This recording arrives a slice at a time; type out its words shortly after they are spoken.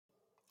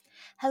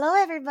Hello,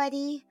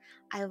 everybody.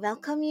 I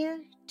welcome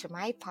you to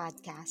my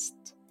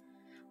podcast.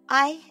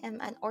 I am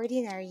an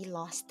ordinary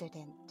law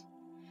student.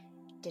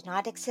 Did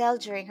not excel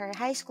during her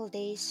high school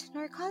days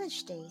nor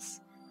college days,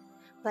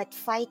 but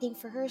fighting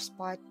for her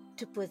spot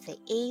to put the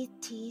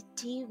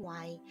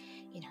ATTY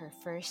in her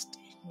first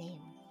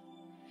name.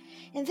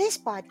 In this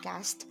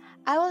podcast,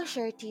 I will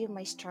share to you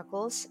my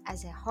struggles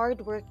as a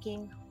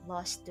hardworking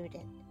law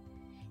student.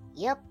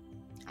 Yep,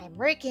 I'm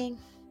working.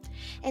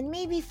 And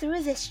maybe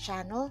through this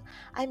channel,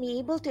 I'm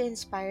able to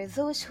inspire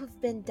those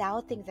who've been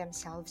doubting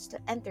themselves to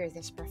enter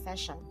this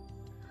profession.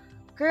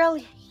 Girl,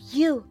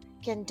 you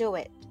can do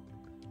it.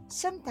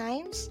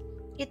 Sometimes,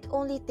 it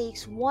only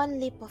takes one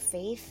leap of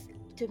faith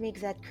to make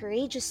that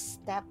courageous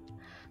step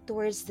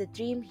towards the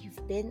dream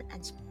you've been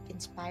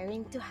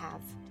inspiring to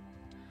have.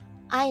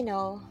 I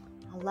know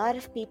a lot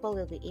of people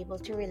will be able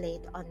to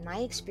relate on my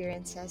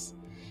experiences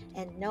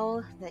and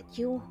know that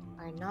you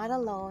are not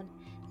alone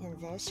in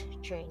this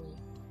journey.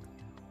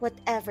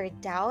 Whatever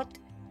doubt,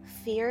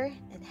 fear,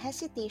 and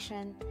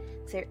hesitation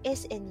there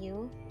is in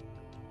you,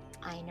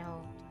 I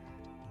know.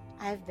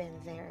 I've been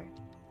there.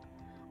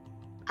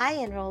 I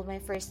enrolled my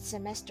first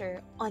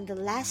semester on the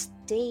last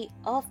day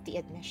of the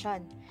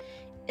admission.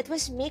 It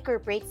was make or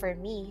break for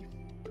me,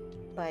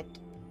 but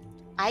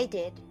I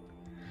did.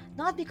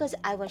 Not because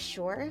I was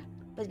sure,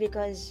 but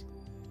because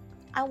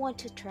I want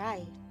to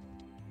try.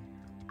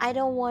 I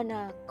don't want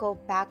to go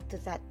back to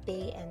that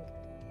day and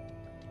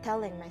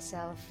telling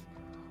myself,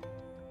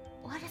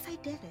 what if I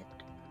did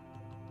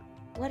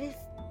it? What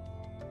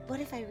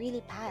if I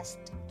really passed?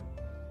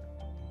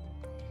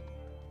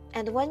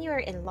 And when you're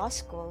in law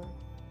school,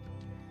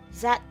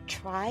 that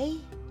try,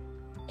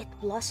 it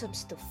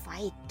blossoms to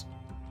fight.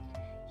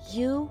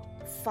 You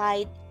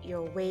fight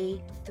your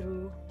way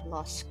through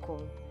law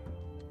school.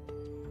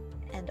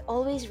 And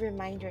always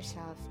remind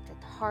yourself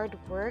that hard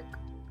work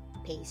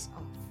pays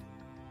off.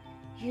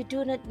 You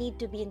do not need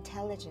to be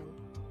intelligent.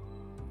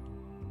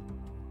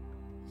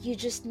 You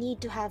just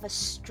need to have a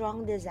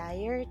strong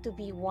desire to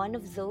be one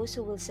of those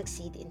who will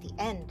succeed in the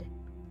end.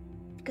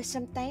 Because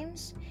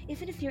sometimes,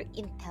 even if you're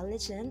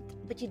intelligent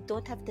but you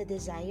don't have the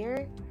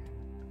desire,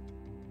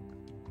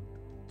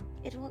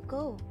 it won't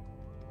go.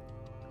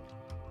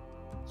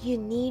 You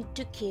need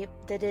to keep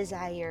the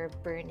desire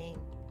burning.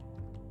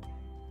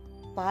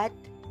 But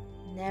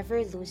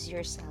never lose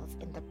yourself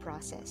in the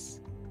process.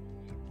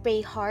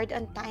 Pray hard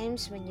on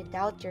times when you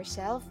doubt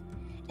yourself,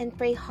 and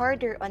pray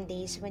harder on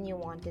days when you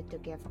wanted to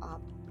give up.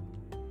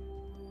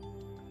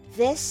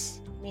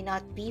 This may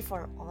not be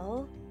for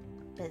all,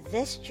 but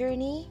this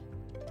journey,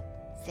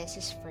 this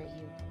is for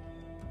you.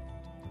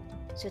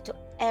 So to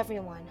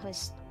everyone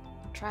who's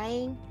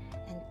trying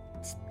and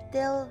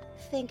still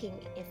thinking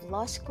if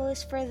law school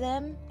is for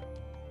them,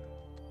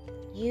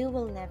 you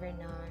will never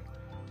know,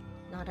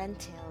 not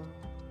until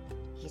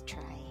you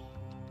try.